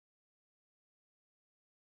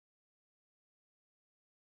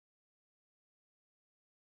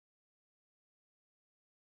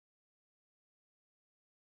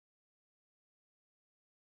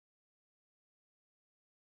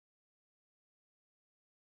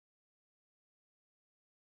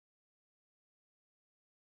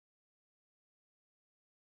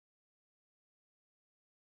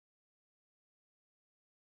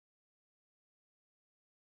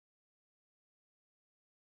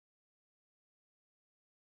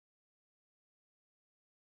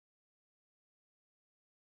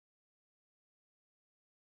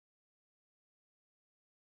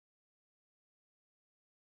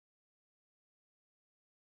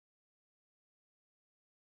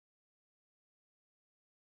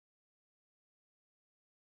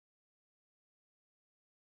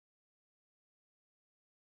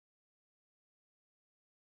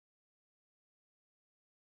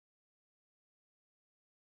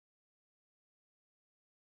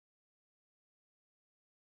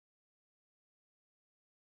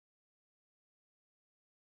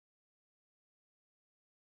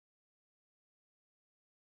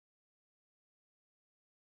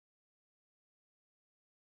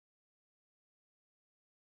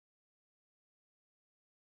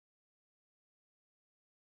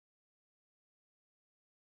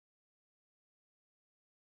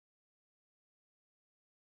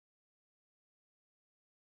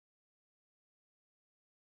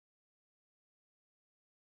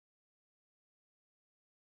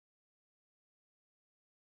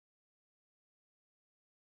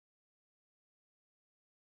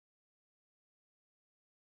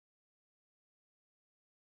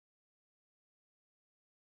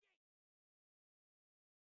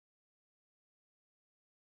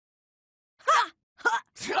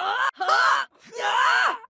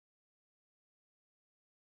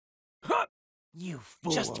You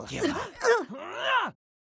fool. Just give up.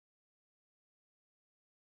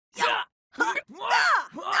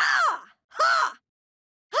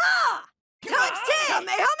 Times 10!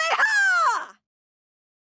 Kamehameha!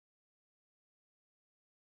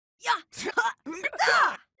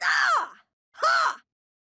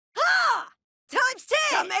 Times 10!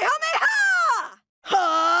 Kamehameha!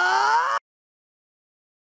 Ha!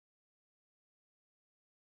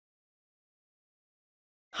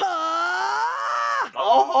 Ha!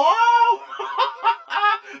 Oh!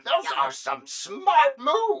 Those are some smart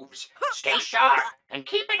moves. Stay sharp and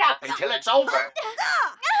keep it up until it's over.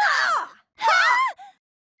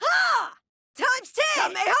 Times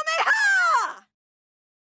 10! Kamehameha!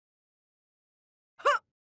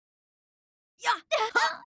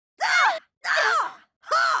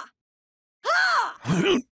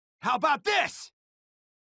 How about this?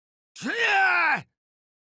 Huh?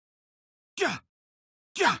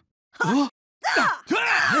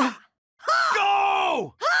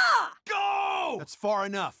 Go! Go! That's far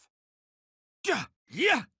enough. Yeah.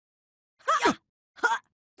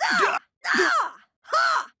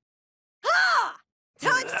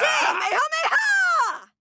 Times 10! Kamehameha!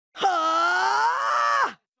 Ha!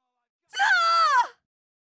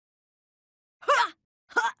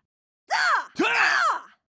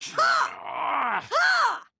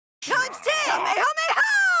 Times 10!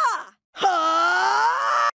 Kamehameha!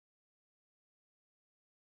 Ha!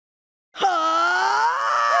 Ha!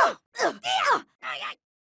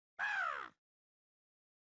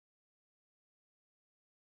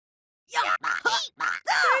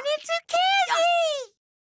 Turn into candy!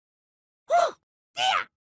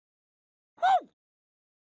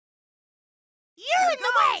 You're in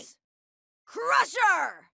the way! Crusher!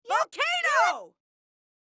 Volcano!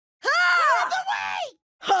 You're in the way!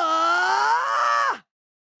 Ha!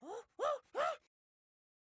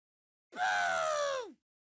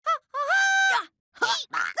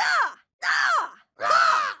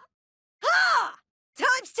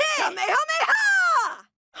 Times 10! Kamehameha!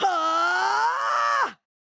 Ha!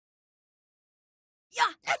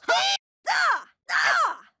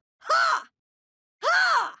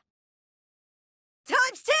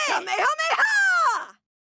 Times 10! Kamehameha!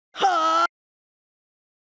 Ha!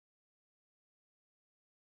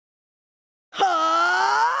 Ha!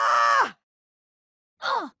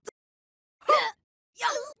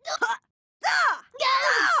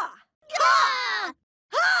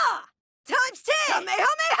 Times 10!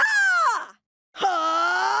 Kamehameha! Ha!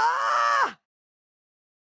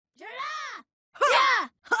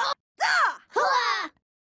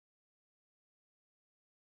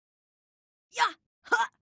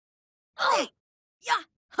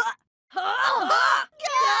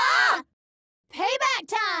 Payback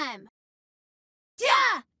time!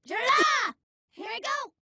 Here we go!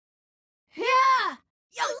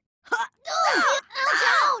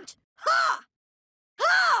 Ouch!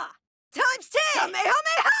 Times 10!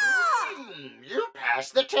 Kamehameha! You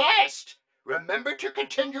passed the test. Remember to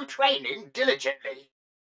continue training diligently.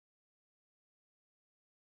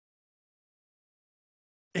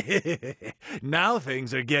 Now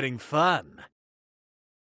things are getting fun.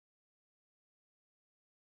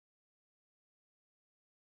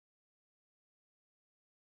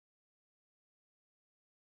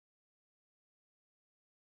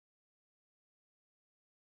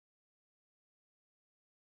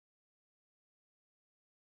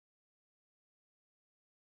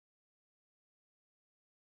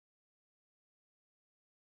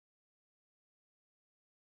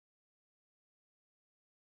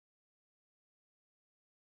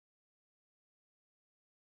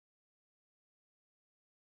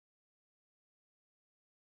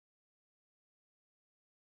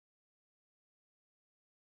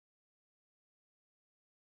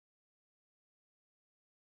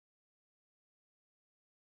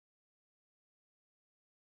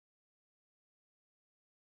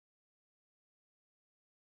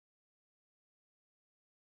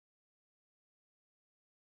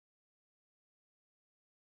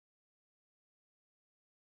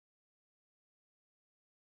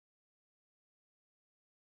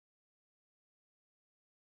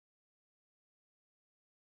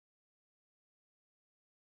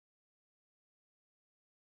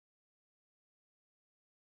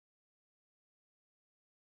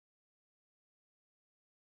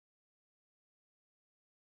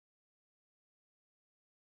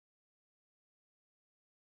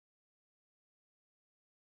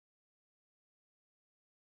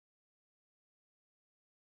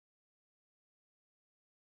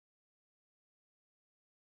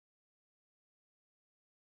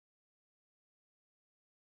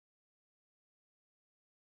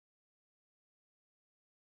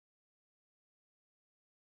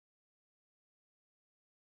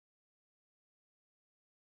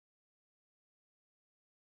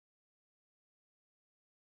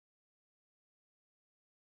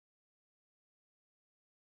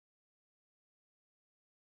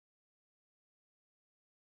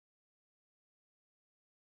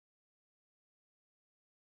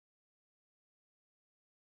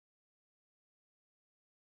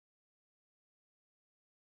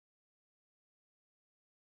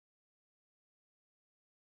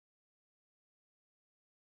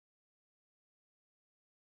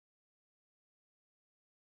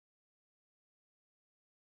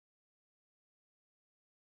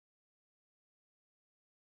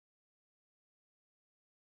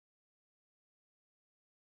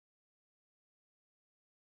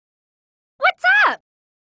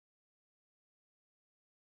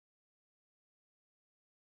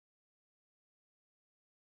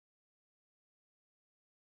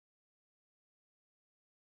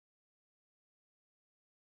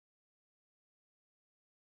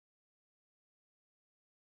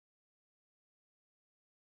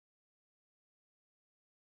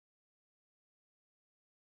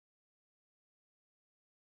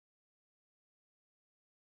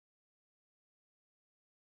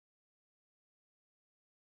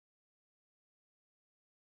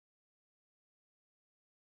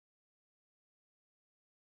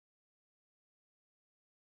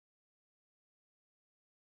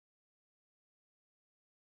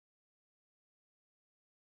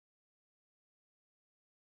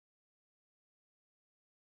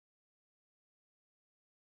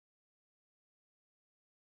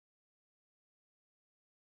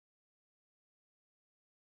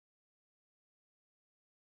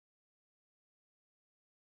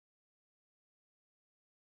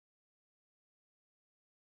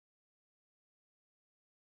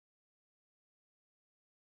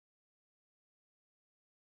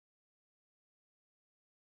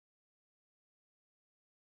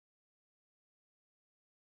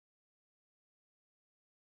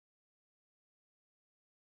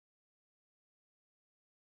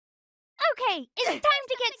 Okay, it's time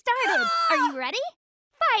to get started. Are you ready?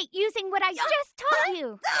 Fight using what I just taught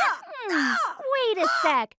you. Wait a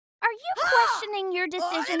sec. Are you questioning your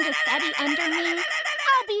decision to study under me?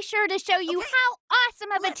 I'll be sure to show you how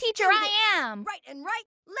awesome of a teacher I am. Right and right,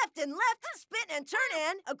 left and left, spin and turn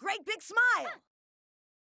and a great big smile.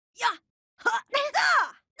 Yeah.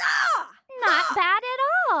 Not bad at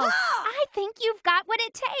all. I think you've got what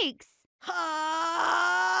it takes.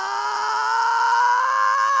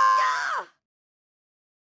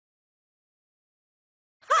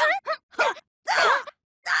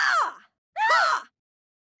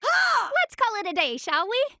 Let's call it a day, shall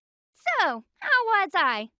we? So, how was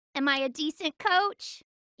I? Am I a decent coach?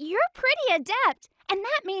 You're pretty adept, and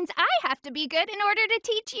that means I have to be good in order to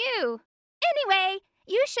teach you. Anyway,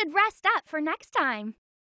 you should rest up for next time.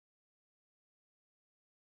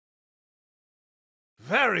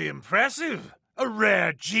 Very impressive. A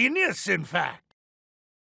rare genius, in fact.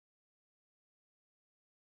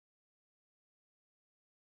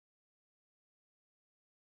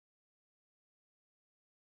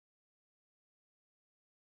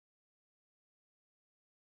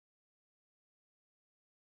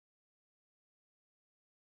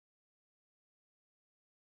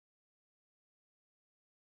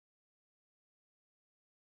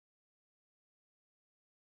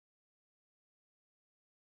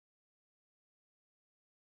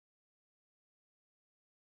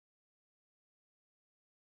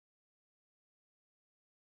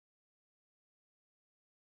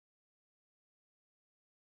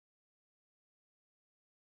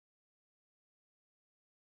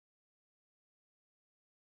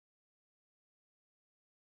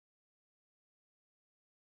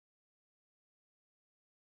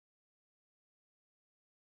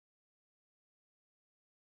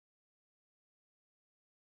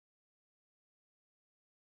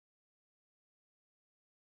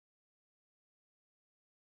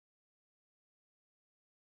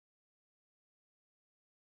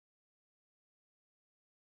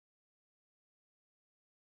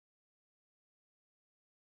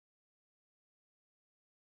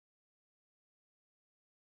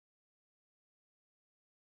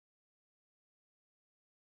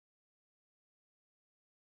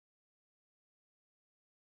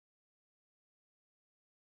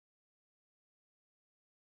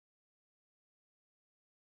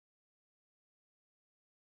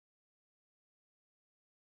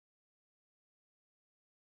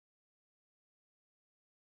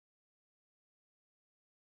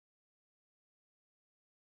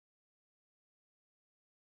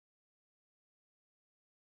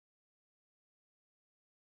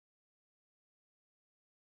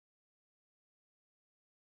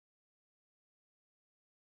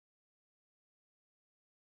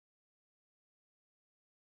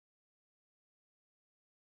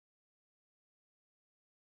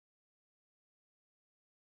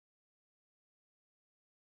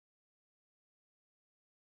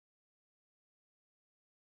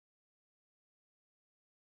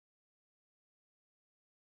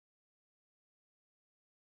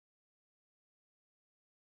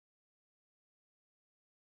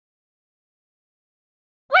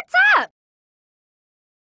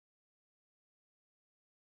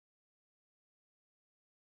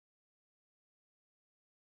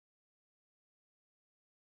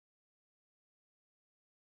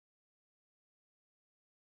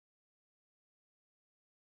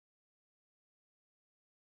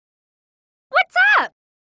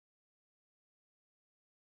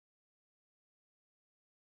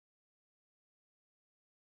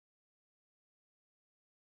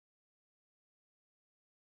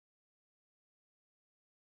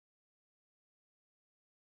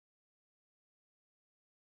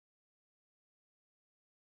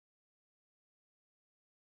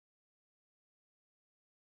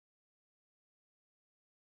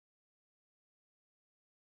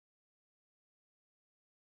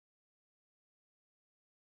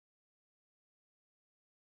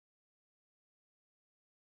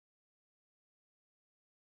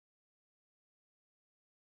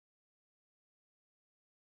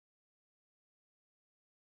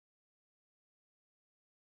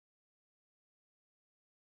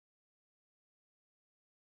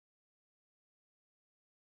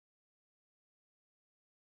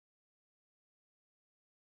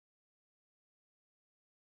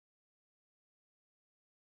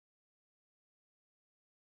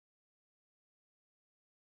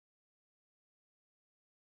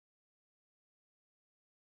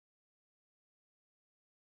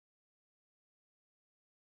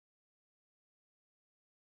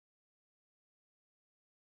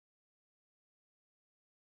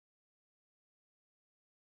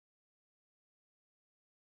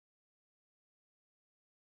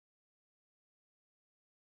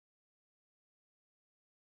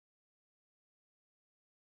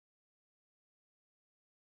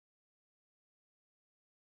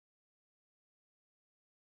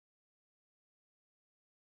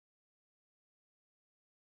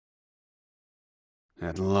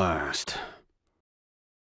 At last.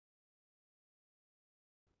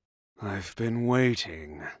 I've been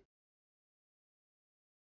waiting.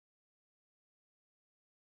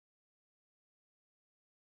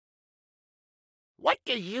 What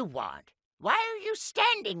do you want? Why are you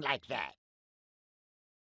standing like that?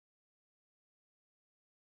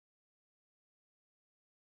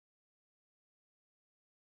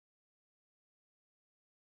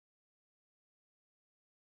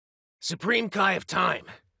 Supreme Kai of Time,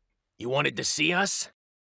 you wanted to see us?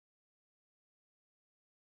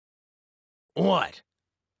 What?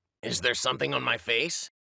 Is there something on my face?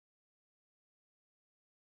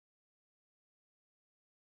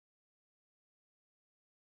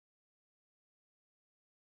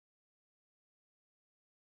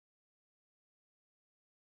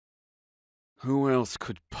 Who else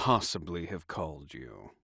could possibly have called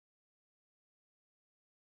you?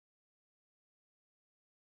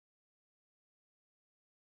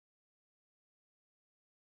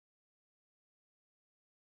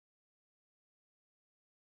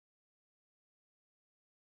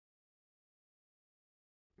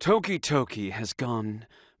 Toki Toki has gone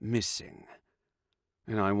missing,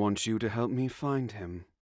 and I want you to help me find him.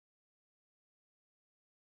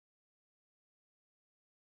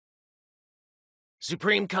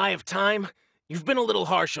 Supreme Kai of Time, you've been a little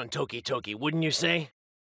harsh on Toki Toki, wouldn't you say?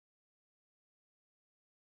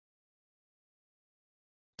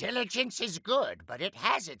 Diligence is good, but it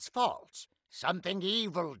has its faults. Something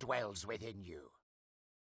evil dwells within you.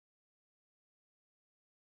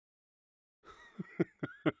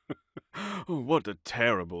 What a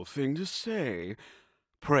terrible thing to say.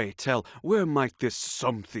 Pray tell, where might this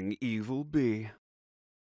something evil be?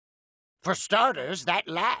 For starters, that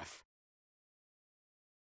laugh.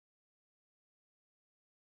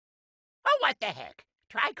 Oh, what the heck?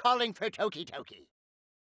 Try calling for Toki Toki.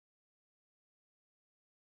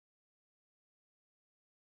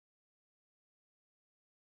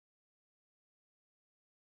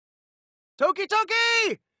 Toki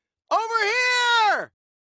Toki! Over here!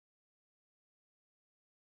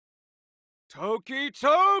 Toki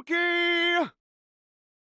Toki!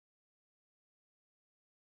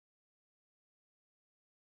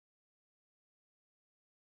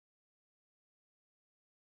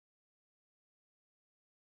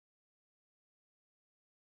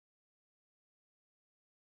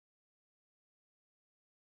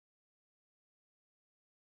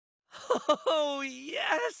 Oh,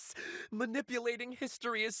 yes! Manipulating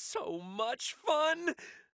history is so much fun!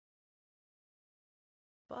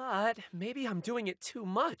 But maybe I'm doing it too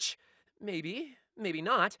much. Maybe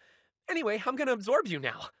not. Anyway, I'm gonna absorb you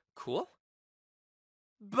now. Cool?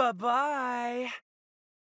 Bye-bye!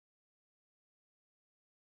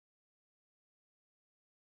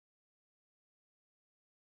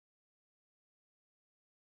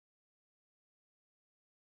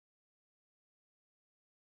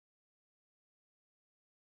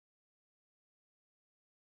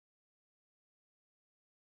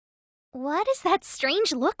 What is that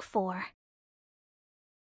strange look for?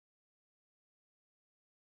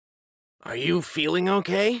 Are you feeling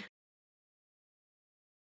okay?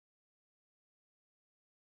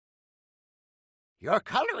 Your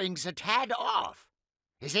coloring's a tad off.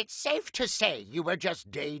 Is it safe to say you were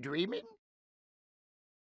just daydreaming?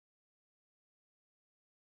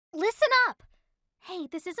 Listen up! Hey,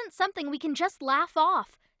 this isn't something we can just laugh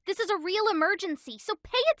off. This is a real emergency, so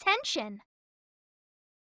pay attention!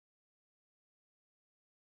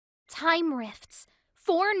 Time rifts.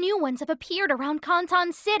 4 new ones have appeared around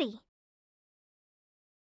Kanton City.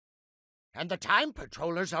 And the Time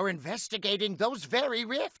Patrollers are investigating those very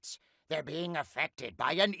rifts. They're being affected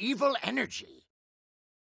by an evil energy.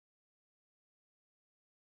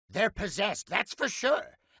 They're possessed, that's for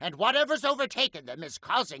sure. And whatever's overtaken them is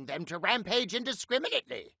causing them to rampage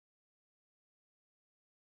indiscriminately.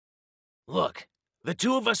 Look, the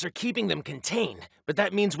two of us are keeping them contained, but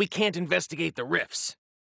that means we can't investigate the rifts.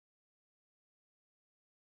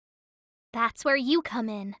 That's where you come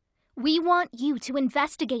in. We want you to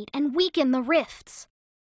investigate and weaken the rifts.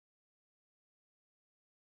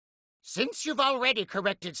 Since you've already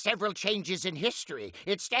corrected several changes in history,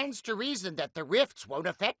 it stands to reason that the rifts won't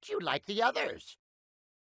affect you like the others.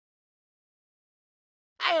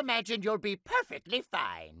 I imagine you'll be perfectly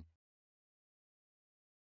fine.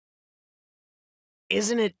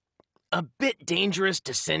 Isn't it a bit dangerous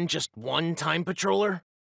to send just one Time Patroller?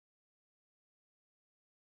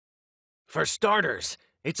 For starters,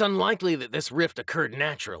 it's unlikely that this rift occurred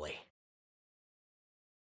naturally.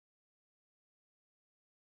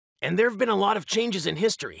 And there have been a lot of changes in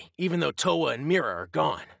history, even though Towa and Mira are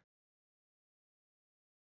gone.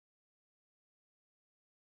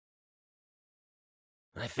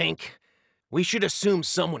 I think we should assume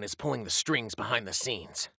someone is pulling the strings behind the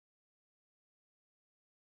scenes.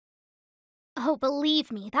 Oh,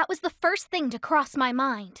 believe me, that was the first thing to cross my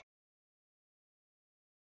mind.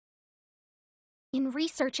 In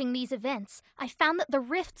researching these events, I found that the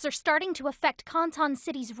rifts are starting to affect Canton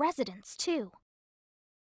City's residents, too.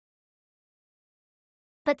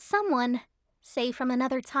 But someone, say from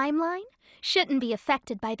another timeline, shouldn't be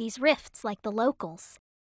affected by these rifts like the locals.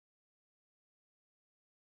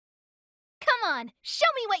 Come on, show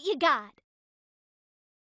me what you got!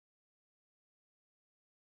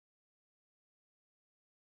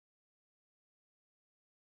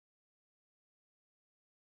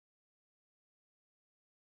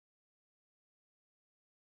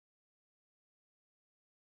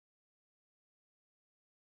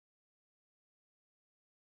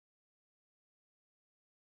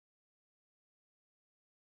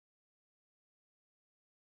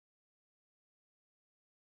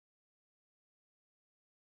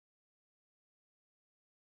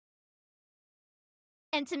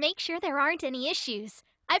 And to make sure there aren't any issues,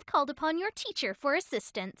 I've called upon your teacher for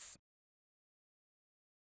assistance.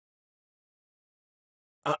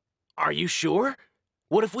 Are you sure?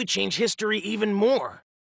 What if we change history even more?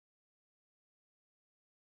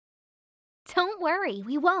 Don't worry,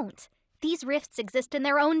 we won't. These rifts exist in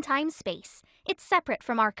their own time-space. It's separate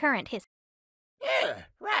from our current history. Yeah,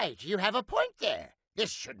 right. You have a point there.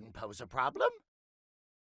 This shouldn't pose a problem.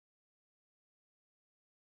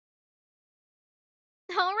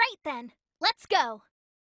 All right, then. Let's go.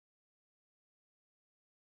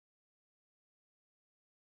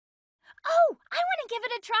 Oh, I want to give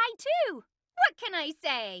it a try, too. What can I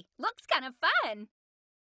say? Looks kind of fun.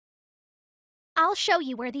 I'll show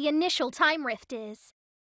you where the initial time rift is.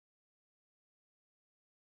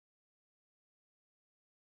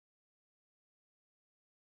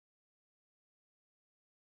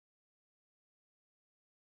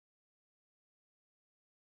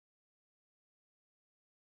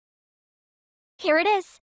 Here it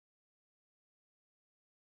is.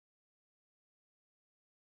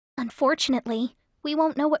 Unfortunately, we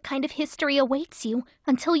won't know what kind of history awaits you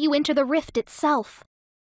until you enter the rift itself.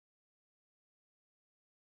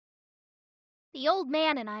 The old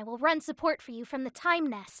man and I will run support for you from the time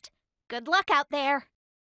nest. Good luck out there!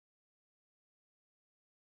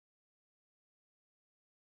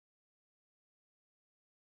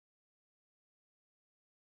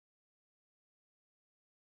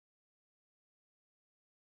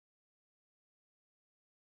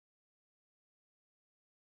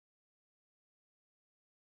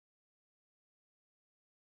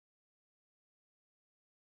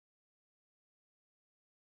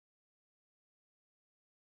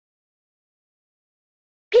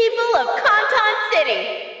 People of Canton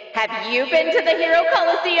City, have you been to the Hero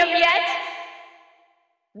Coliseum yet?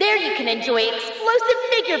 There you can enjoy explosive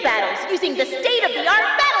figure battles using the state-of-the-art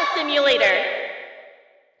battle simulator.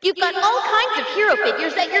 You've got all kinds of hero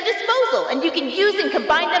figures at your disposal, and you can use and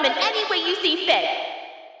combine them in any way you see fit.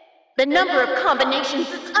 The number of combinations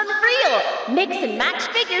is unreal. Mix and match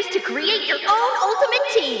figures to create your own ultimate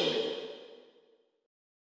team.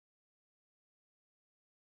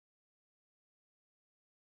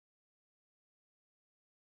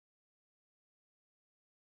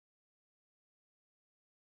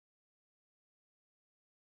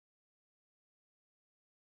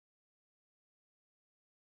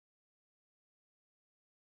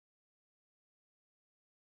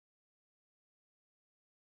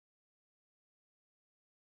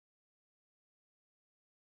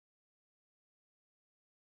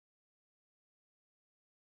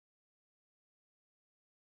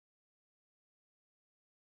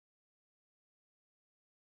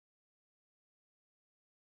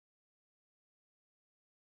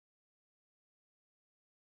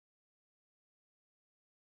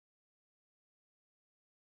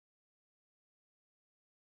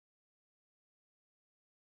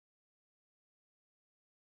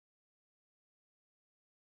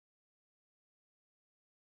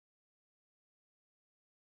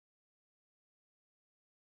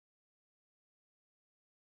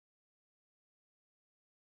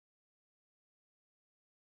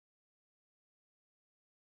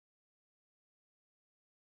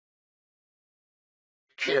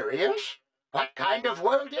 Curious? What kind of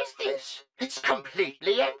world is this? It's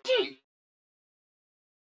completely empty.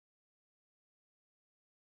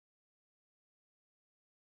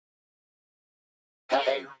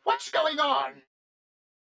 Hey, what's going on?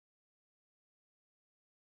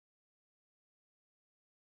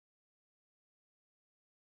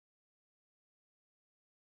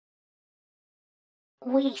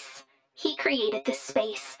 Whis. He created this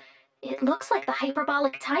space. It looks like the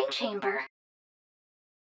hyperbolic time chamber.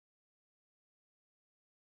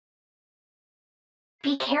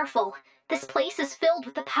 Be careful. This place is filled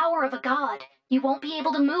with the power of a god. You won't be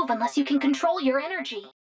able to move unless you can control your energy.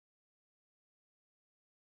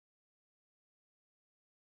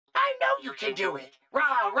 I know you can do it!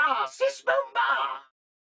 Rah, rah, sis boom bah!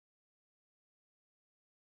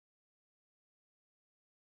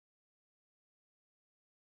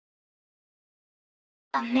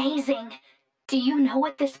 Amazing. Do you know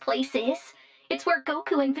what this place is? It's where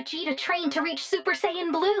Goku and Vegeta trained to reach Super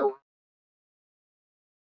Saiyan Blue.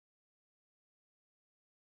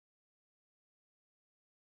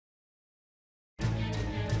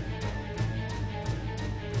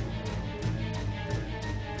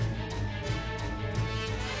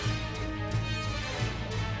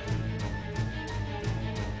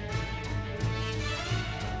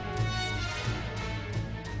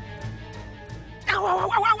 Ow, ow, ow,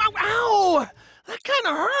 ow, ow, ow, ow! That kind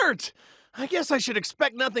of hurt. I guess I should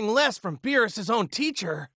expect nothing less from Beerus' own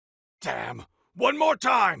teacher. Damn. One more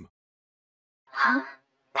time. Huh?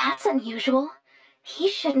 That's unusual. He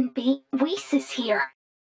shouldn't be. Whis is here.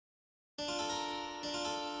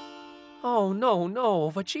 Oh, no,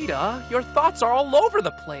 no, Vegeta. Your thoughts are all over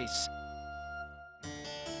the place.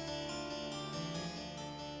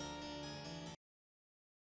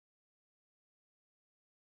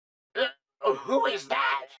 Who is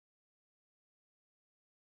that?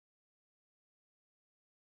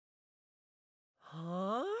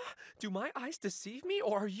 Huh? Do my eyes deceive me,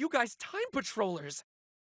 or are you guys time patrollers?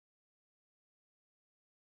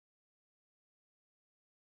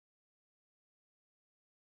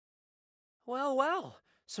 Well, well.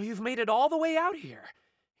 So you've made it all the way out here.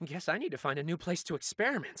 Guess I need to find a new place to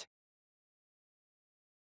experiment.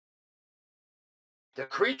 The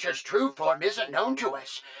creature's true form isn't known to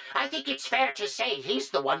us. I think it's fair to say he's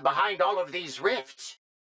the one behind all of these rifts.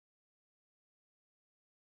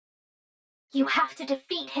 You have to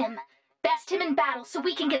defeat him. Best him in battle so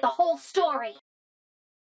we can get the whole story.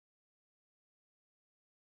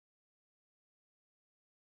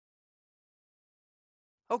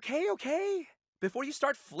 Okay, okay. Before you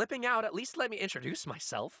start flipping out, at least let me introduce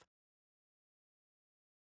myself.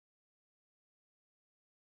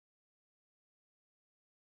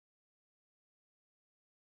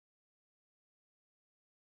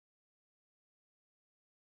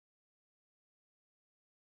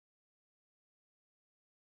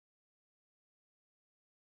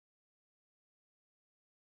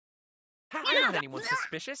 I'm not anyone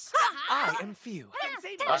suspicious. I am few.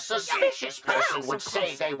 A suspicious person would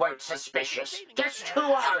say they weren't suspicious. Just who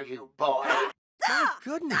are you, boy? My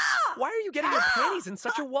goodness, why are you getting your panties in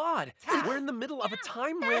such a wad? We're in the middle of a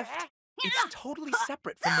time rift. It's totally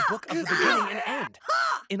separate from the book of the beginning and end.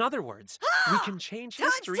 In other words, we can change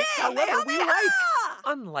history however we like.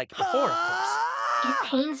 Unlike before, of course. It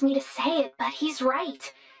pains me to say it, but he's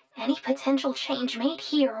right. Any potential change made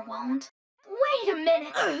here won't. Wait a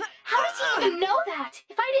minute! How does he even know that?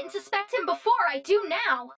 If I didn't suspect him before, I do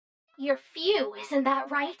now. You're few, isn't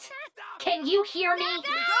that right? Can you hear me?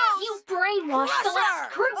 You brainwashed the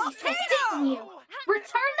last crew we sent, didn't you?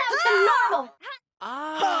 Return them to normal!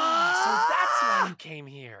 Ah, so that's why you came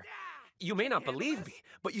here. You may not believe me,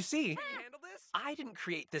 but you see, I didn't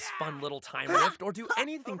create this fun little time rift or do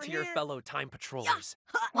anything to your fellow time patrollers.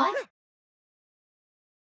 What?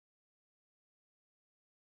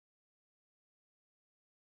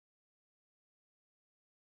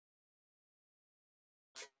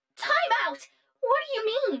 Time out! What do you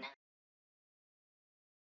mean?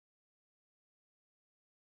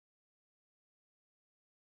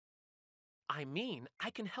 I mean,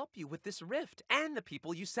 I can help you with this rift and the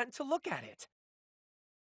people you sent to look at it.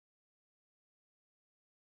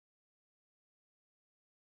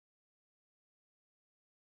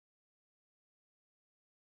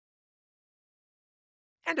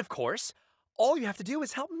 And of course, all you have to do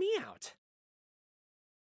is help me out.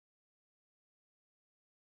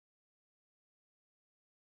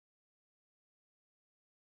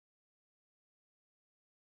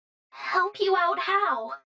 Help you out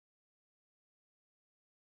how?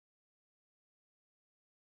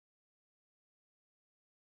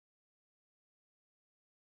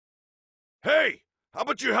 Hey! How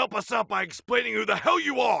about you help us out by explaining who the hell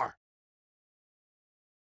you are?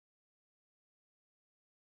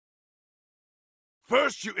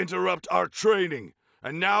 First you interrupt our training,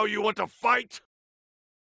 and now you want to fight?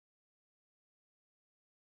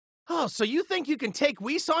 Oh, so you think you can take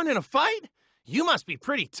Whis on in a fight? You must be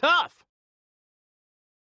pretty tough.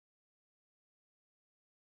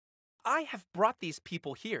 I have brought these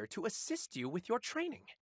people here to assist you with your training.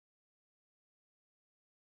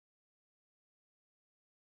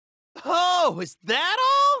 Oh, is that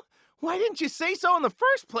all? Why didn't you say so in the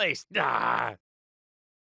first place? Ah.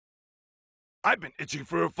 I've been itching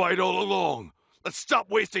for a fight all along. Let's stop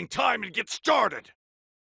wasting time and get started.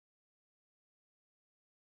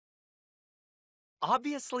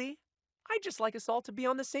 Obviously, I'd just like us all to be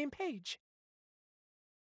on the same page.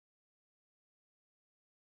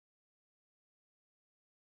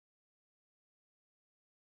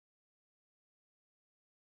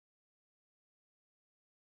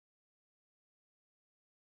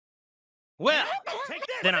 Well,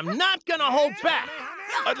 then I'm not gonna hold back.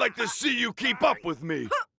 I'd like to see you keep up with me.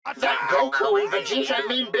 That Goku and Vegeta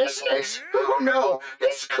mean business. Oh no,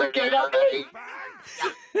 this could get ugly.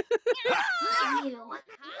 You.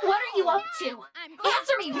 What are you up to?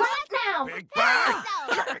 Answer me right now! Big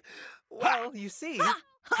bang! Well, you see,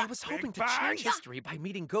 I was hoping to change history by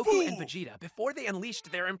meeting Goku and Vegeta before they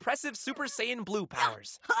unleashed their impressive Super Saiyan Blue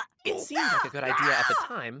powers. It seemed like a good idea at the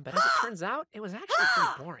time, but as it turns out, it was actually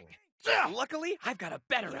pretty boring. Luckily, I've got a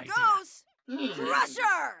better idea. Goes!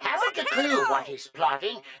 Crusher! Haven't a clue what he's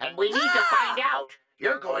plotting, and we need to find out.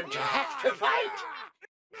 You're going to have to fight.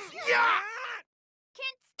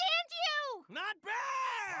 Can't stand you! Not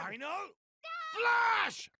bad! Final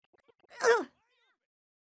Flash!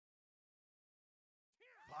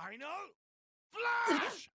 Final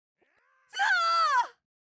Flash!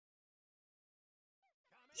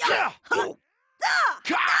 Yeah! Oh.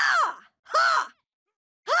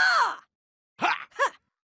 Ha!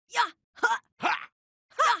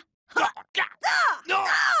 No!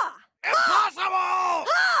 Impossible!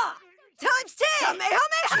 Times 10!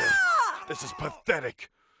 Kamehameha! This is pathetic.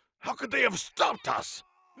 How could they have stopped us?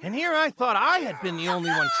 And here I thought I had been the only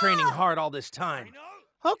one training hard all this time.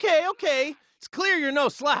 Okay, okay. It's clear you're no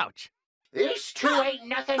slouch. These two ain't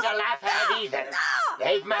nothing to laugh at either.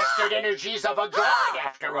 They've mastered energies of a god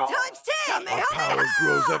after all. Times 10! Our power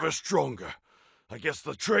grows ever stronger. I guess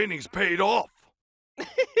the training's paid off.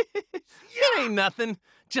 It ain't nothing.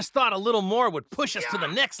 Just thought a little more would push us to the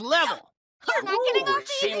next level. You're not getting Ooh, off it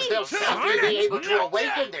seems easy! they'll simply be able to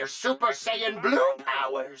awaken their Super Saiyan Blue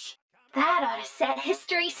powers. That ought to set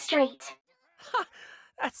history straight.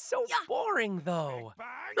 That's so boring, though.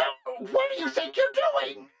 What do you think you're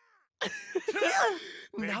doing?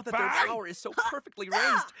 Now that their power is so perfectly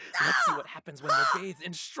raised, let's see what happens when they're bathed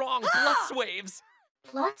in strong Blutz waves.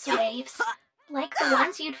 Blutz waves? Like the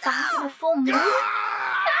ones you'd find in a full moon? No!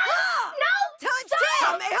 Times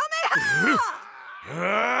 10! Kamehameha!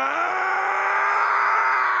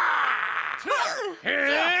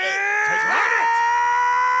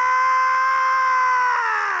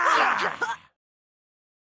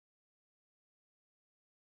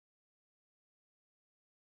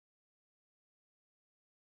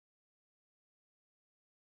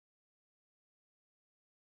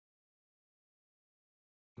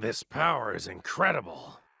 This power is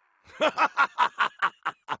incredible.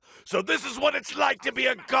 So this is what it's like to be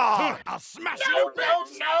a god. I'll smash No, you to no,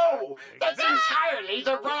 bits. no! That's entirely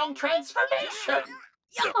the wrong transformation.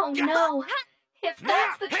 Oh no! If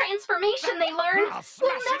that's the transformation they learn,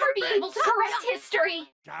 we'll never be able to correct history!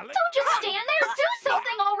 Don't just stand there, do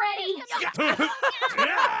something already!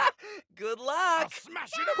 Good I'll luck!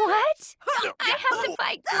 smash you to What? bits. I have to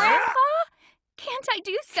fight Grandpa? Can't I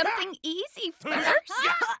do something easy first?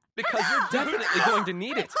 Because you're definitely going to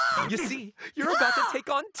need it. You see, you're about to take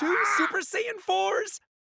on 2 Super Saiyan 4s!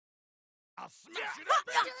 I'll smash you to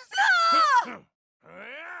bits.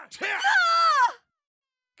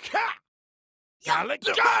 Gallic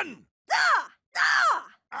gun!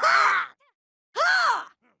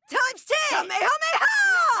 Times 10!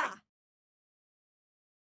 Kamehameha!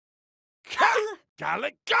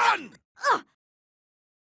 Gallic gun!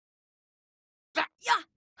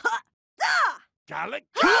 Gallic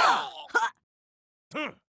gun!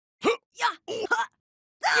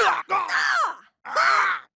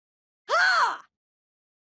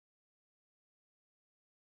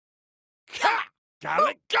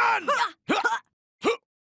 Gallic gun!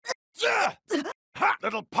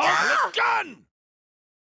 Little Gallic gun!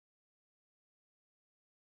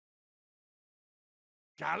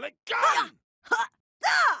 Gallic gun!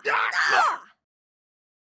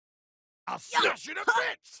 I'll smash you to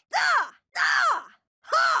bits!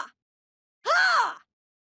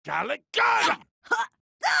 Gallic gun!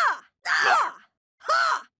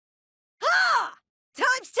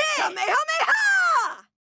 Times 10! Kamehameha!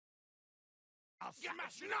 I'll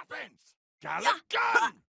smash you to bits! Gallic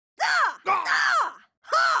gun!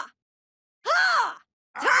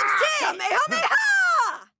 Times 10! Kamehameha!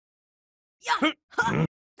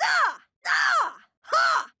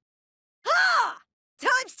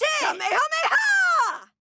 Times 10! Kamehameha!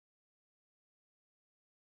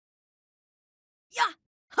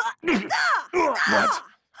 What?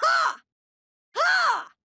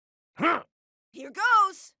 Here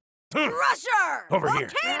goes. Crusher! Over here.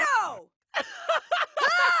 Volcano!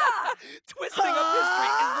 Twisting of history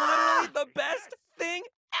is literally the best thing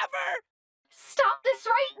ever! Stop this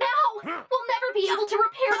right now! We'll never be able to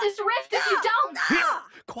repair this rift if you don't!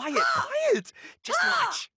 Quiet! Just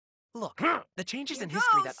watch. Look, the changes in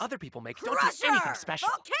history that goes. other people make don't do anything Crusher! special.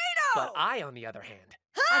 Volcano! But I, on the other hand,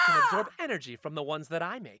 I can absorb energy from the ones that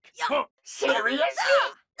I make. Seriously?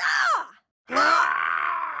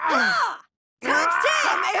 Times 10!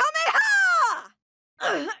 Kamehameha!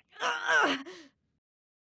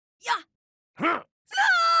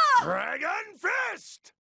 Dragon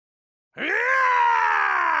Fist! Yeah!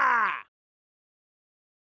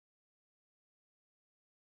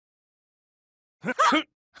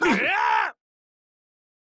 Yeah!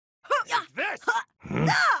 Like this!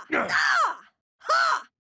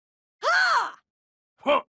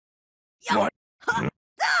 Huh. What?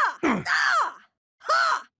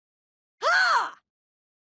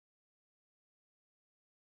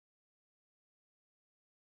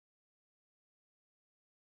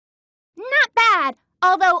 Not bad,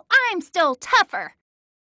 although I'm still tougher.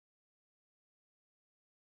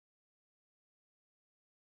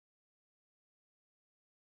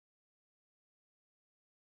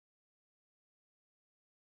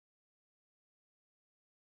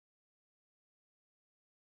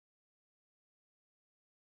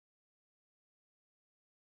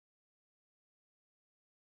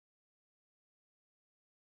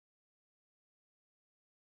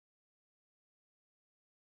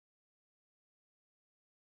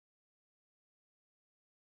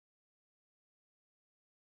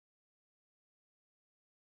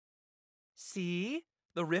 See?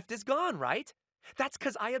 The rift is gone, right? That's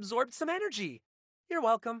because I absorbed some energy. You're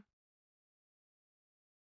welcome.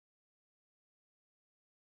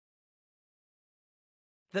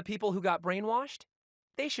 The people who got brainwashed,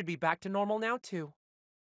 they should be back to normal now, too.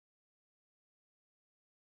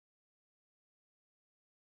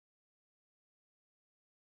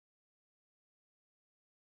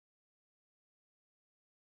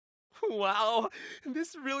 Wow,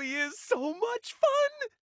 this really is so much fun!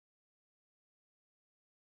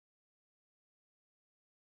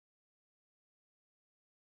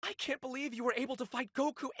 I can't believe you were able to fight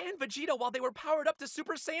Goku and Vegeta while they were powered up to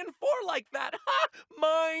Super Saiyan 4 like that! Ha!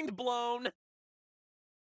 Mind blown!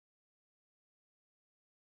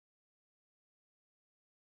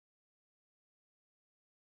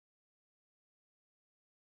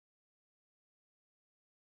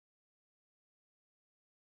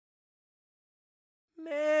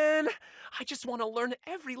 Man, I just want to learn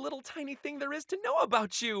every little tiny thing there is to know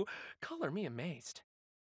about you. Color me amazed.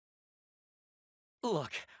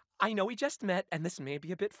 Look, I know we just met, and this may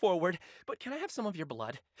be a bit forward, but can I have some of your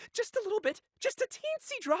blood? Just a little bit, just a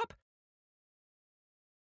teensy drop.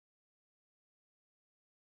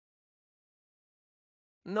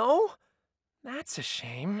 No? That's a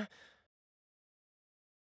shame.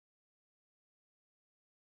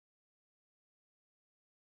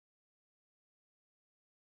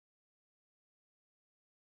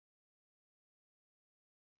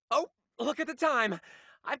 Oh, look at the time.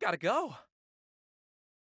 I've got to go.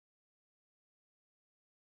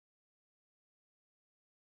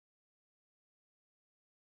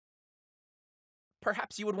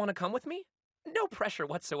 Perhaps you would want to come with me? No pressure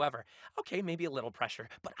whatsoever. Okay, maybe a little pressure,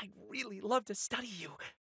 but I'd really love to study you.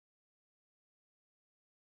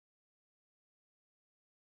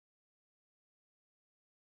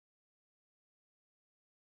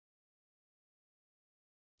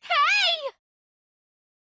 Hey!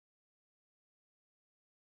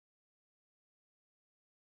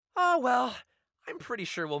 Oh, well, I'm pretty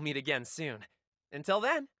sure we'll meet again soon. Until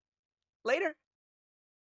then, later.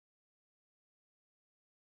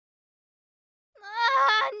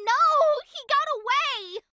 No! He got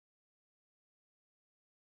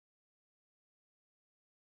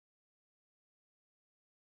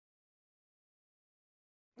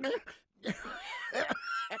away!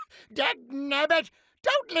 Dagnabbit!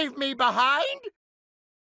 Don't leave me behind!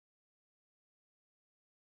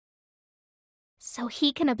 So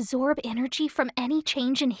he can absorb energy from any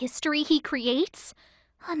change in history he creates?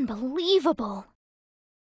 Unbelievable.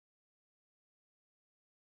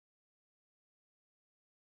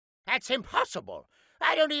 That's impossible.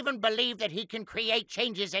 I don't even believe that he can create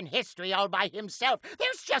changes in history all by himself.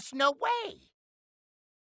 There's just no way.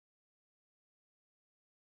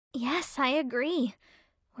 Yes, I agree.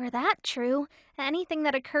 Were that true, anything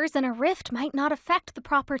that occurs in a rift might not affect the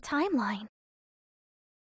proper timeline.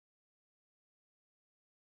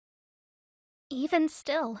 Even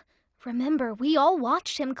still, Remember, we all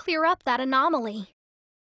watched him clear up that anomaly.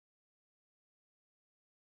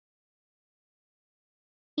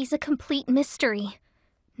 He's a complete mystery.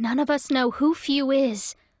 None of us know who Few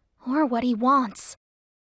is, or what he wants.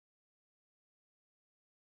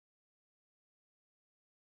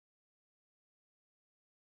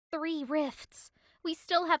 Three rifts. We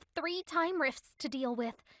still have 3 time rifts to deal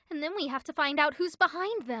with, and then we have to find out who's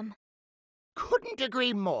behind them. Couldn't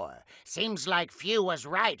agree more. Seems like Few was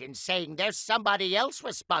right in saying there's somebody else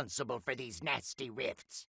responsible for these nasty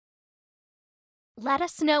rifts. Let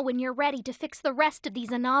us know when you're ready to fix the rest of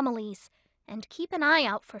these anomalies, and keep an eye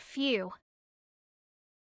out for Few.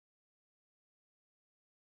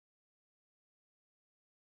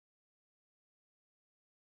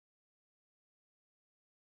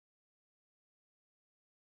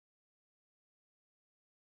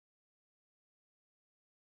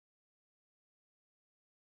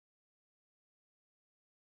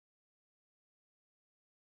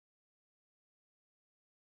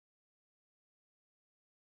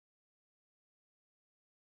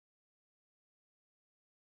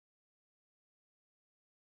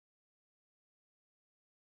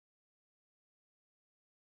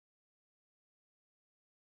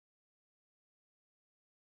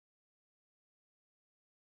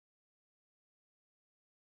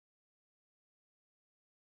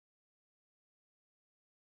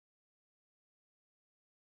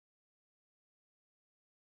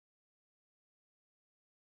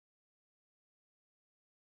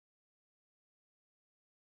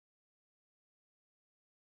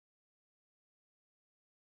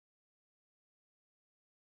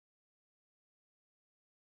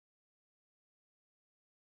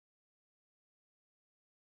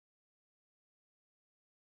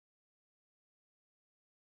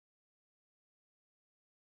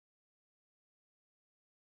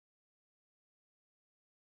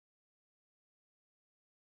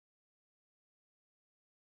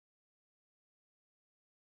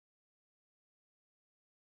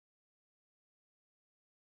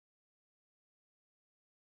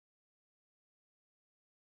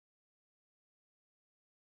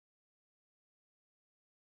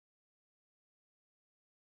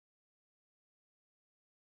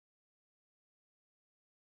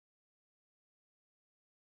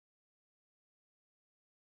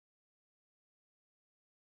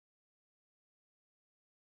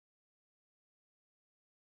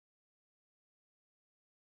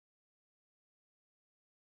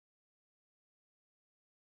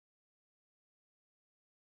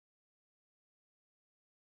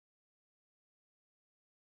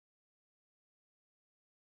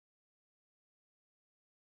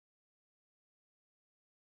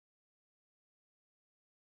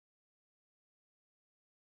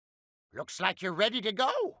 Looks like you're ready to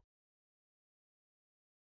go.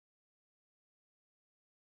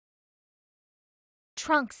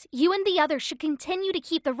 Trunks, you and the others should continue to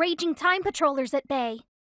keep the raging time patrollers at bay.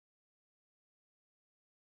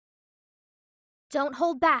 Don't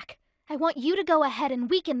hold back. I want you to go ahead and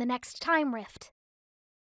weaken the next time rift.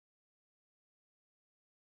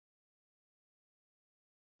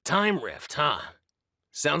 Time rift, huh?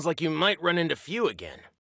 Sounds like you might run into Few again.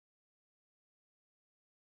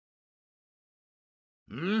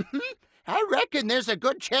 Mm-hmm. I reckon there's a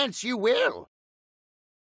good chance you will.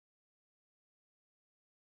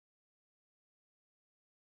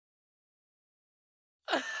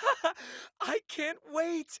 I can't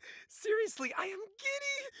wait! Seriously, I am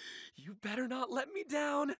giddy! You better not let me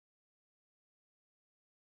down.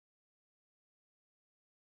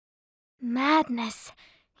 Madness.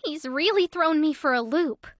 He's really thrown me for a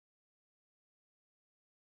loop.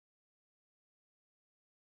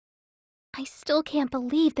 I still can't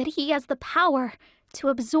believe that he has the power to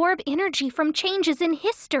absorb energy from changes in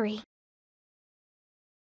history.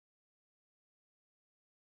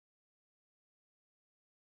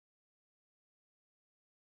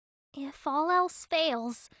 If all else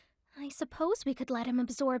fails, I suppose we could let him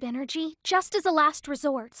absorb energy just as a last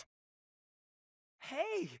resort.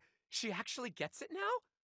 Hey, she actually gets it now?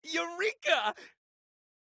 Eureka!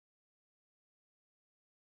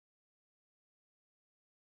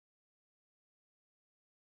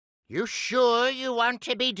 You sure you want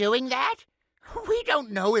to be doing that? We don't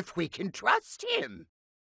know if we can trust him.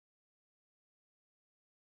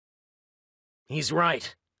 He's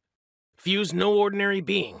right. Few's no ordinary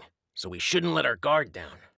being, so we shouldn't let our guard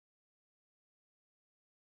down.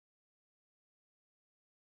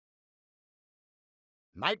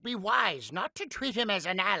 Might be wise not to treat him as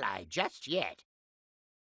an ally just yet.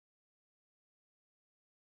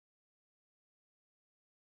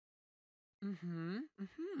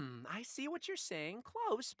 I see what you're saying.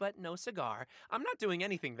 Close, but no cigar. I'm not doing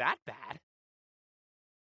anything that bad.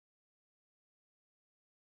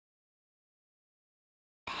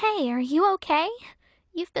 Hey, are you okay?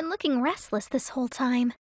 You've been looking restless this whole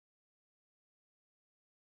time.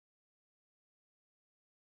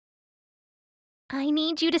 I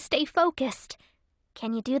need you to stay focused.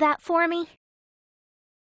 Can you do that for me?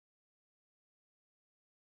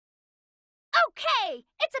 Okay,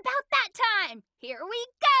 it's about that time. Here we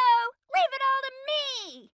go. Leave it all to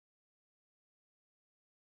me.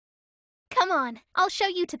 Come on, I'll show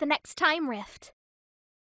you to the next time rift.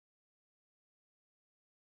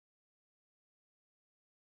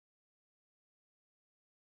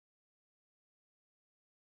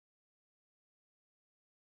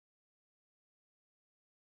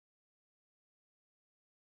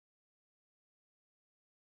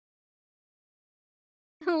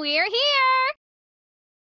 We're here!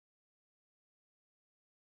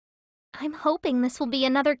 I'm hoping this will be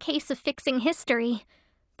another case of fixing history,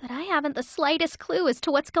 but I haven't the slightest clue as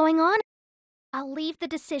to what's going on. I'll leave the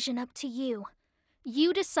decision up to you.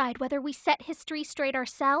 You decide whether we set history straight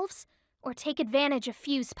ourselves or take advantage of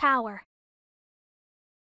Fuse power.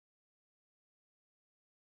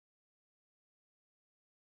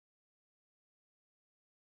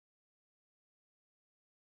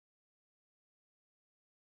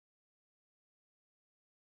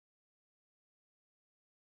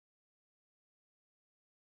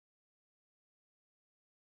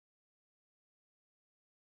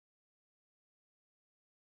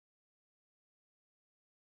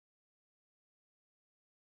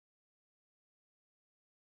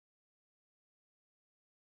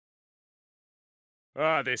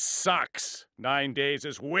 Ah, this sucks. 9 days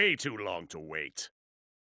is way too long to wait.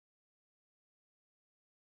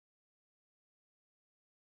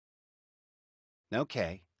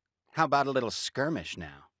 Okay. How about a little skirmish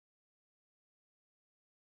now?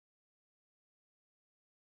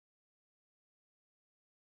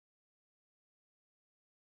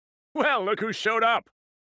 Well, look who showed up.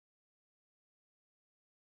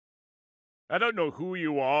 I don't know who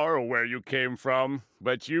you are or where you came from,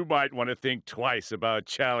 but you might want to think twice about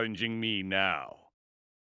challenging me now.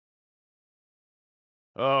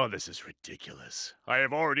 Oh, this is ridiculous. I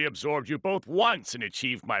have already absorbed you both once and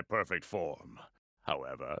achieved my perfect form.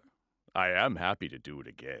 However, I am happy to do it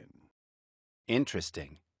again.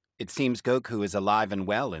 Interesting. It seems Goku is alive and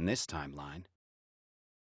well in this timeline.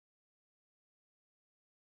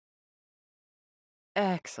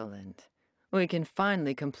 Excellent. We can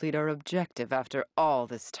finally complete our objective after all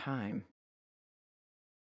this time.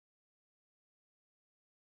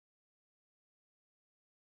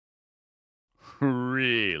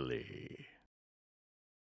 Really?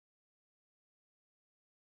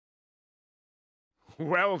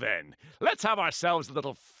 Well then, let's have ourselves a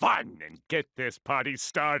little fun and get this party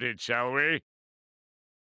started, shall we?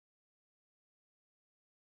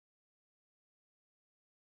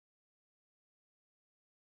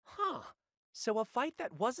 Huh. So a fight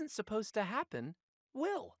that wasn't supposed to happen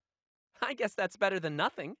will. I guess that's better than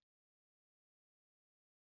nothing.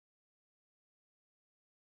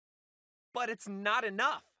 But it's not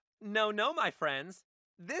enough. No, my friends.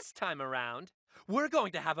 This time around, we're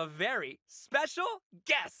going to have a very special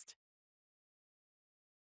guest.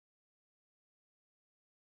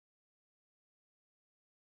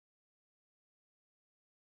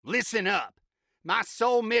 Listen up. My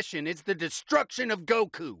sole mission is the destruction of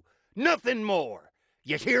Goku. Nothing more.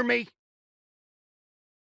 You hear me?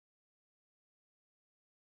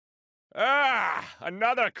 Ah,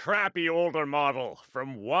 another crappy older model,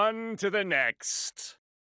 from one to the next.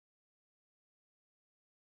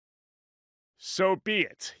 So be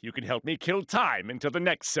it. You can help me kill time until the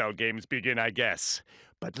next Cell games begin, I guess.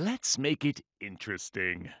 But let's make it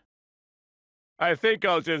interesting. I think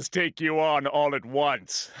I'll just take you on all at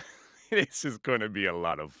once. This is going to be a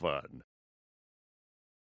lot of fun.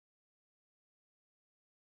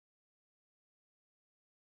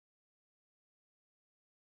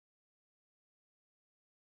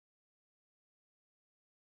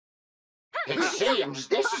 It seems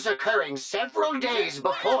this is occurring several days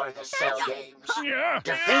before the Cell games. Yeah.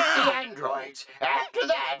 Defeat the androids. After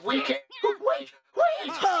that, we can... Wait! Do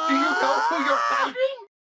you know who you're fighting?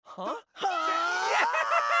 Huh? Yeah!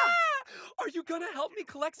 Are you gonna help me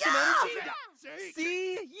collect some energy?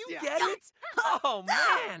 See? You get it? Oh,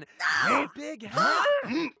 man! You big head!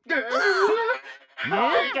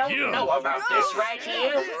 I don't know about this right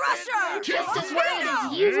here. Just as worried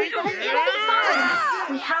as you, but anything's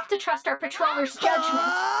fine. We have to trust our patroller's judgment.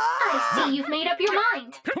 I see you've made up your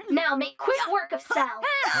mind. Now make quick work mark of Cell.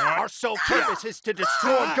 Our sole purpose is to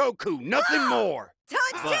destroy Goku, nothing more.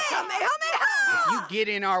 But if you get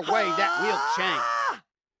in our way, that will change.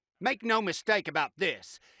 Make no mistake about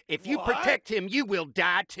this. If you protect him, you will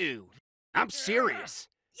die too. I'm serious.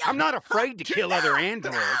 I'm not afraid to kill other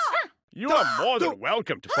androids. You are more than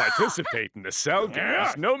welcome to participate in the Cell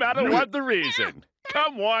Games, no matter what the reason.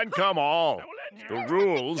 Come one, come all. The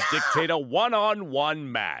rules dictate a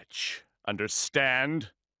one-on-one match.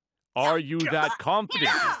 Understand? Are you that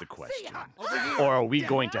confident is the question? Or are we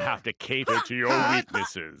going to have to cater to your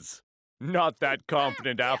weaknesses? Not that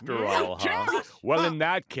confident after all, huh? Well, in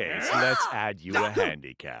that case, let's add you a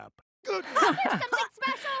handicap. Here's something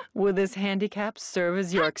special. Will this handicap serve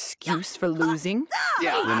as your excuse for losing?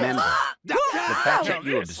 Remember, the fact that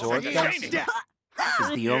you absorb this is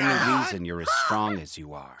the only reason you're as strong as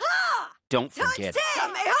you are. Don't forget it.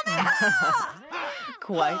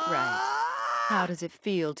 Quite right. How does it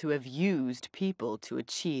feel to have used people to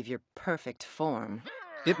achieve your perfect form?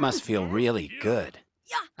 It must feel really good.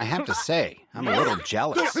 I have to say, I'm a little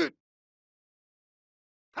jealous.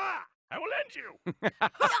 I will end you.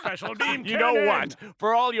 Special beam. You know what?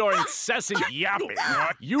 For all your incessant yapping,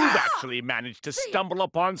 you've actually managed to stumble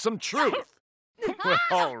upon some truth. Well,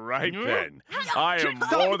 all right then. I am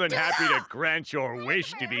more than happy to grant your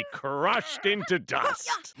wish to be crushed into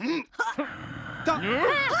dust.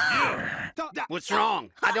 what's wrong?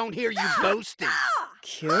 I don't hear you boasting.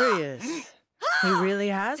 Curious. He really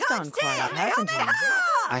has gone quiet, hasn't he?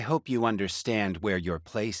 I hope you understand where your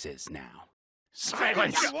place is now.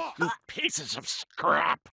 Silence, you pieces of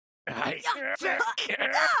scrap.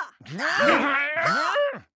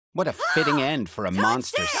 What a fitting end for a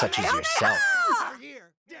monster such as yourself.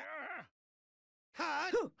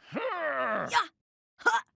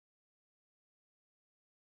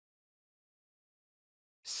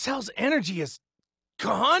 Cell's energy is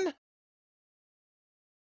gone?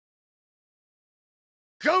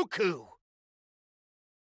 Goku!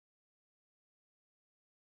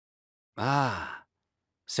 Ah,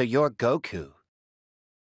 so you're Goku.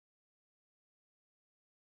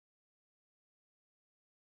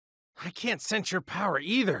 I can't sense your power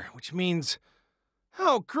either, which means...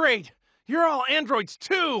 Oh, great! You're all androids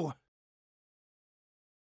too!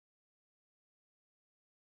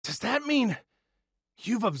 Does that mean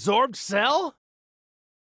you've absorbed Cell?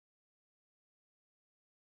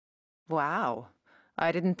 Wow.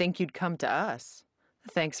 I didn't think you'd come to us.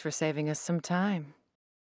 Thanks for saving us some time.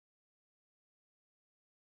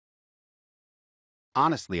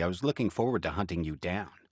 Honestly, I was looking forward to hunting you down.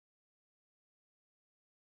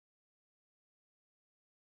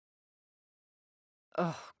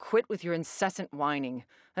 Ugh, quit with your incessant whining.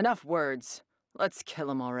 Enough words. Let's kill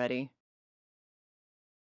him already.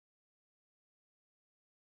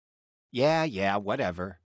 Yeah,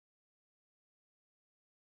 whatever.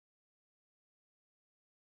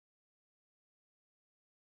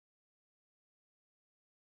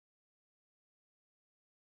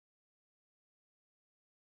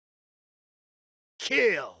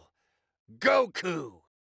 Kill Goku!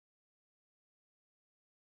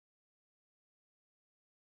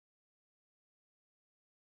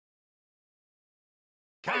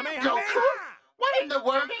 Goku? What in the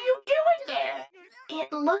world are you doing there?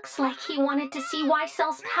 It looks like he wanted to see why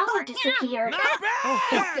Cell's power disappeared.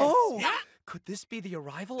 Could this be the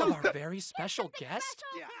arrival of our very special guest?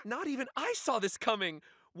 Not even I saw this coming.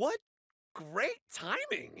 What great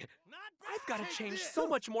timing. I've got to change so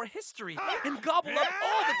much more history and gobble up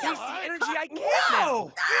all the tasty energy I can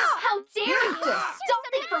now. How dare you! Don't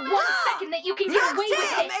think for 1 second that you can get away with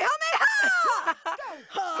it!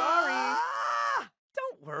 Sorry.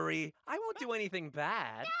 Don't worry. I won't do anything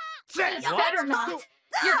bad. You better not!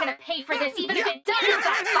 You're gonna pay for this even if it doesn't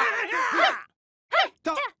backfire!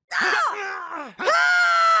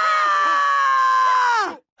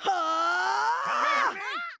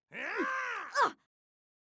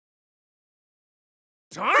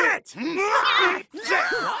 Darn it!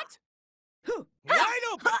 What? Wide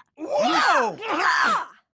open! Whoa!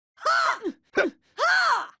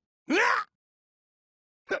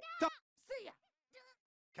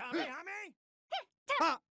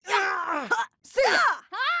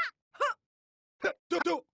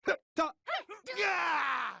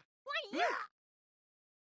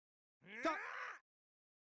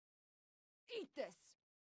 Eat this.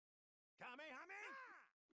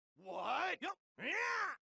 What?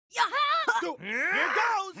 Here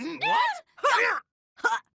goes! What?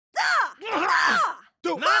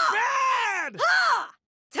 Not bad!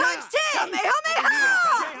 Times 10!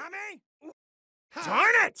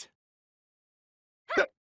 Darn it!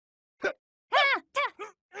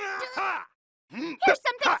 Here's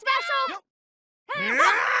something special.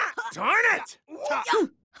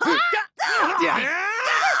 Here's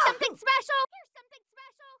something special! Here's something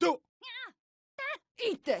special!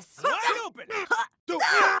 Eat this! Wide open!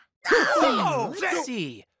 Let's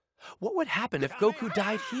see. What would happen if Goku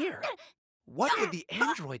died here? What would the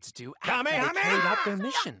androids do after they carried out their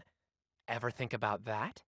mission? Ever think about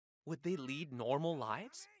that? Would they lead normal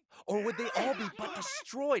lives? Or would they all be but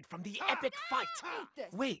destroyed from the epic fight?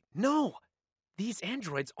 Wait, no! These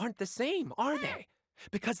androids aren't the same, are they?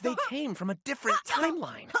 Because they came from a different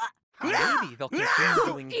timeline. Maybe they'll continue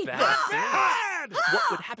doing bad things. What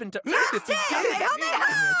would happen to Earth if we did? Any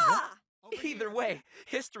idea? Either way,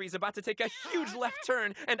 history's about to take a huge left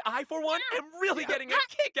turn, and I, for one, am really getting a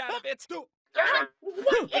kick out of it. What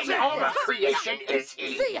in all of creation is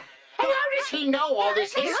he? And how does he know all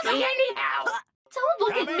this history anyhow? Don't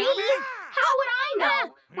look at me! How would I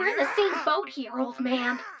know? We're in the same boat here, old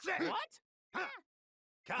man. What?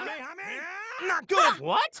 Not good!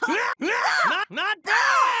 What? Not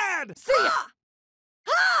bad! See ya!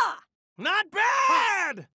 Not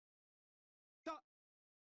bad!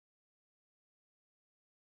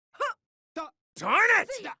 Darn it!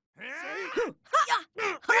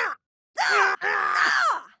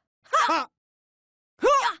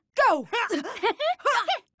 Go!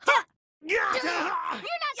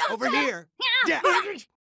 Over here!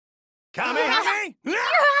 Kamehame!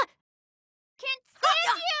 Can't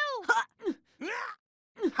stand you!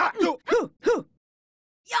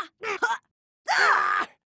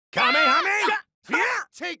 Kamehame!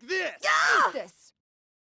 Take this! Eat this!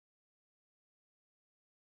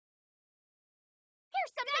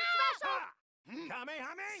 Here's something special!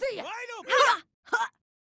 Kamehame! See ya! Wide open!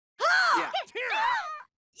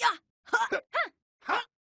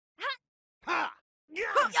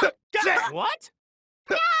 What?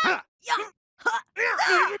 Times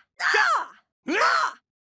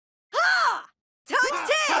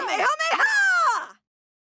 10! Kamehameha!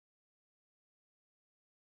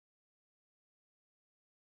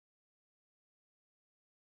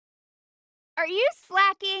 Are you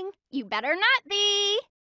slacking? You better not be.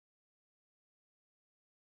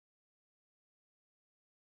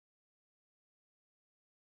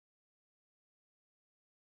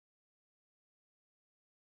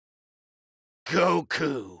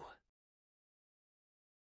 Goku.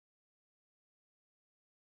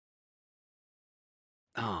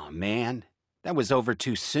 Oh, man. That was over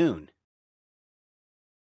too soon.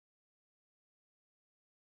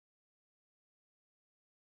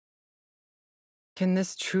 Can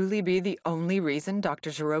this truly be the only reason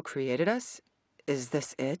Dr. Gero created us? Is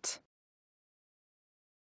this it?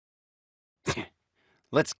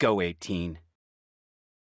 Let's go, 18.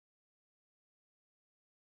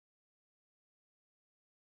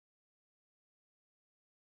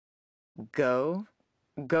 Go?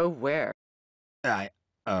 Go where? I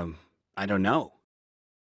don't know.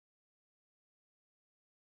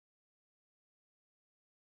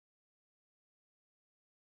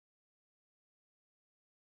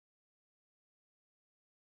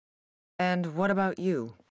 And what about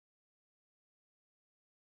you?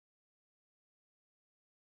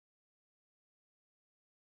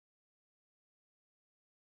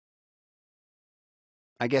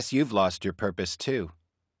 I guess you've lost your purpose, too.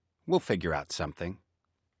 We'll figure out something.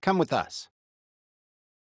 Come with us.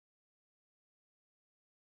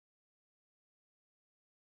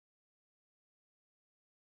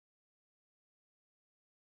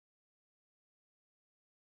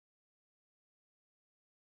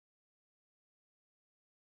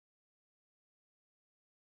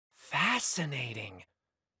 Fascinating.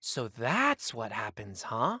 So that's what happens,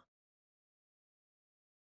 huh?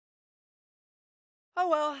 Oh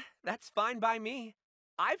well, that's fine by me.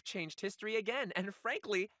 I've changed history again, and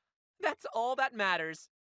frankly, that's all that matters.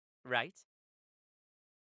 Right?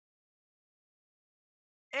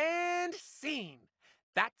 And scene.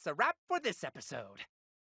 That's a wrap for this episode.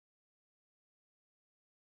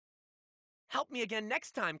 Help me again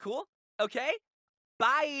next time, cool? Okay?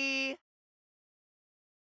 Bye!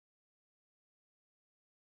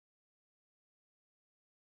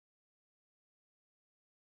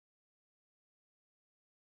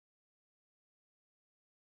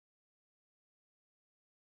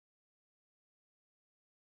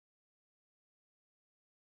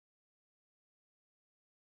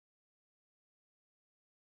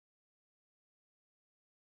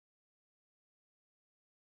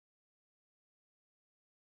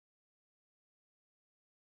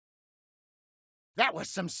 That was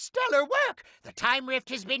some stellar work. The time rift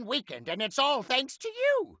has been weakened, and it's all thanks to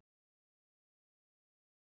you.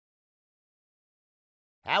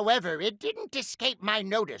 However, it didn't escape my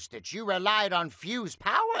notice that you relied on fuse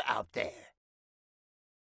power out there.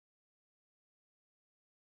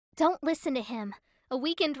 Don't listen to him. A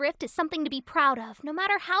weekend rift is something to be proud of, no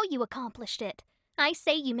matter how you accomplished it. I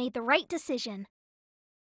say you made the right decision.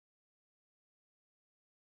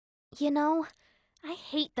 You know, I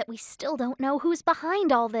hate that we still don't know who's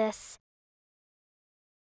behind all this.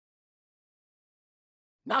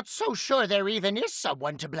 Not so sure there even is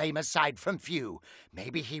someone to blame aside from Few.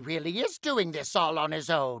 Maybe he really is doing this all on his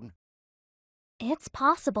own. It's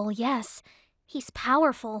possible, yes. He's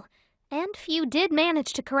powerful, and Few did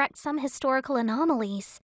manage to correct some historical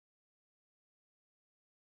anomalies.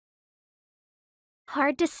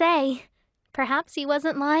 Hard to say. Perhaps he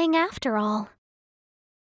wasn't lying after all.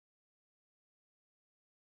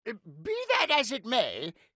 Be that as it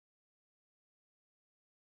may...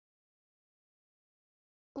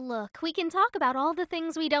 Look, we can talk about all the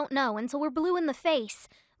things we don't know until we're blue in the face.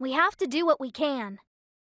 We have to do what we can.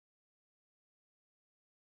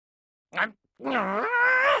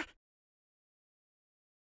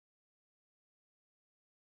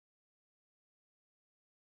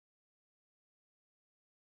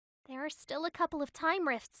 There are still a couple of time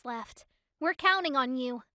rifts left. We're counting on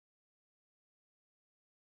you.